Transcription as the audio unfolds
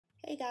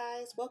Hey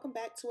guys, welcome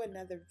back to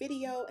another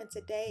video, and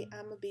today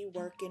I'm gonna be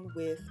working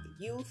with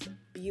Youth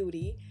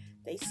Beauty.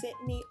 They sent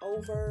me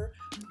over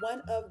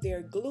one of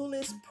their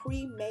glueless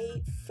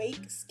pre-made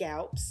fake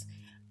scalps,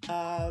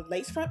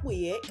 lace front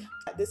wig.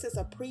 This is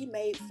a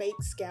pre-made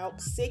fake scalp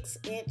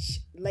 6-inch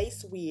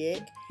lace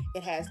wig.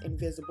 It has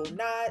invisible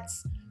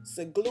knots. It's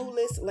a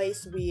glueless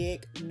lace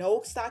wig,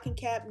 no stocking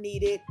cap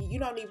needed. You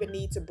don't even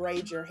need to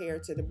braid your hair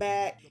to the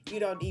back. You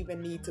don't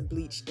even need to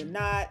bleach the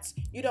knots.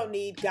 You don't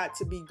need got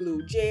to be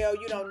glue gel.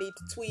 You don't need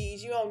to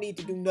tweeze. You don't need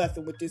to do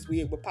nothing with this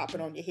wig but pop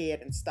it on your head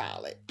and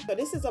style it. So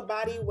this is a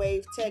body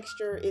wave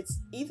texture. It's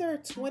either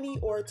 20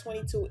 or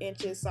 22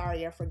 inches.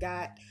 Sorry, I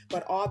forgot.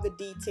 But all the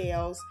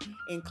details,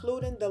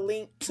 including the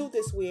link to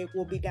this wig,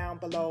 will be down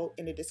below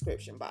in the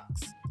description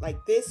box. Like,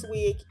 this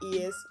wig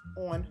is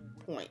on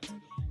point.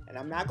 And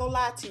I'm not gonna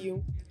lie to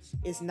you,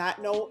 it's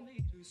not no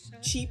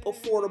cheap,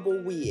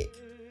 affordable wig.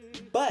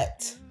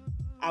 But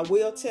I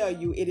will tell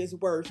you, it is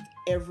worth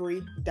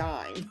every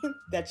dime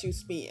that you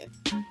spend.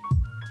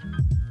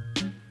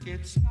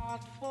 It's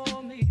not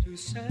for me to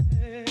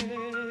say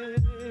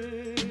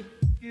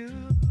you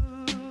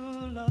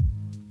love.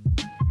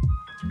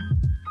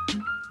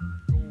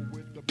 Go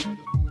with the brothers,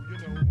 boo, you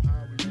know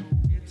how we do.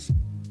 It's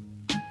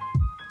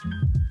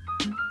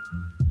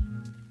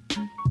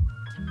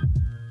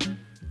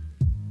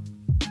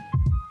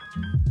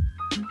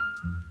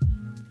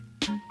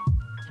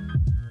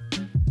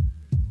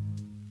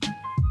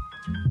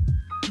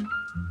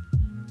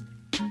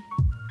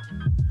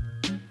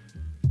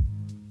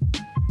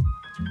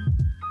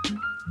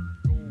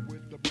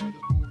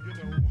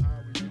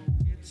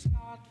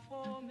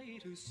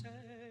to say.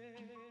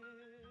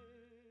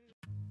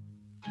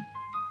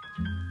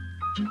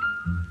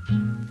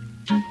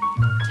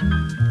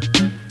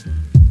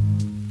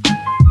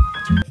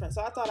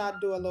 So I thought I'd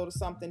do a little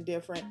something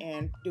different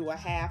and do a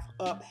half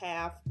up,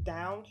 half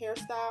down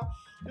hairstyle.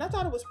 And I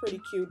thought it was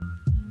pretty cute.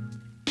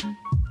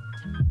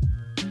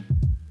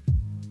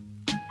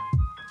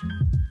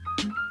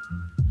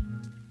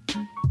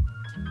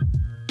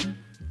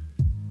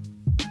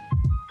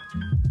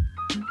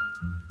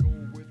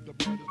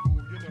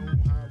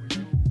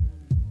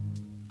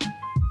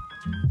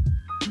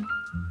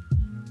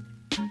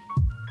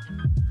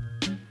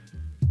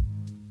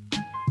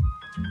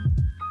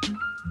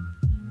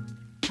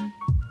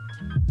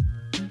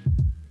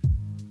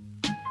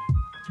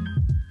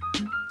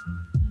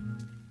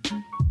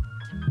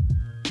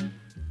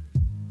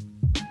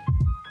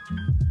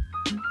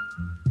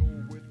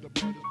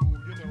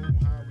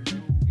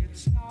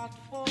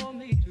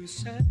 To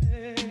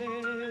say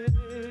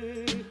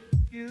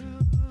you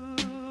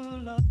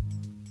love.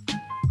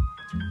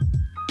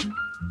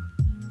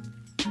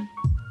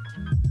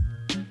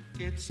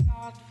 It's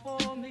not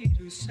for me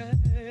to say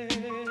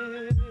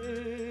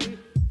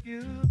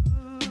you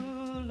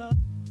love.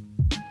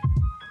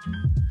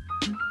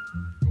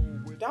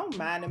 Don't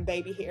mind them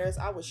baby hairs.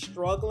 I was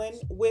struggling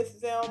with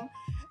them.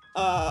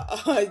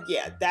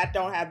 Yeah, that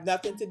don't have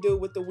nothing to do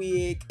with the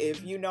wig.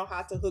 If you know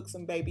how to hook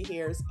some baby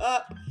hairs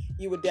up,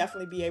 you would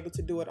definitely be able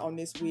to do it on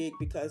this wig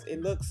because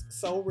it looks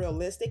so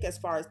realistic. As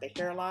far as the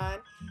hairline,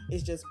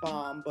 it's just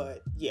bomb.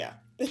 But yeah.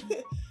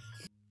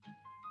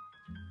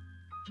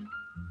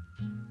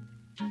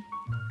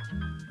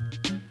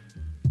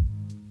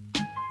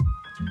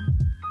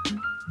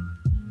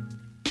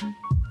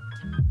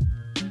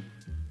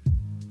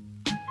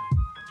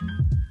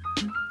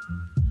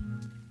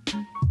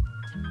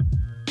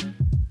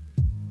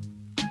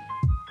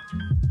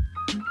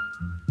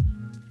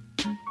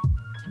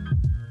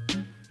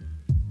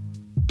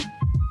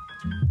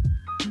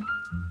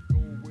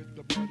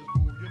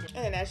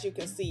 And as you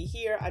can see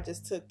here, I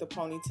just took the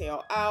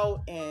ponytail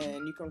out,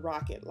 and you can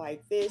rock it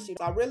like this. So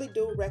I really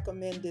do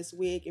recommend this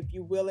wig if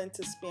you're willing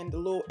to spend a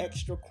little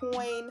extra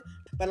coin.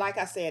 But like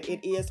I said,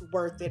 it is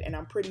worth it, and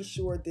I'm pretty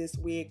sure this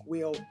wig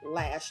will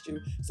last you.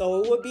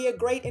 So it would be a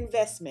great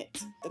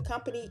investment. The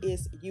company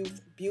is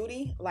Youth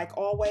Beauty. Like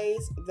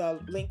always,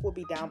 the link will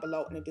be down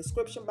below in the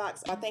description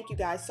box. I thank you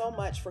guys so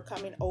much for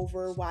coming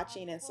over,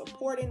 watching, and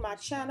supporting my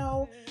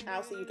channel.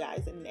 I'll see you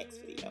guys in the next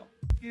video.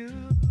 You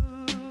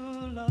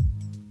love.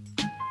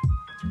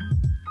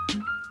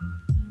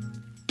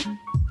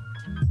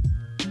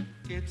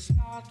 It's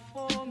not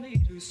for me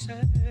to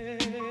say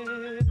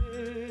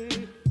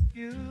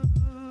you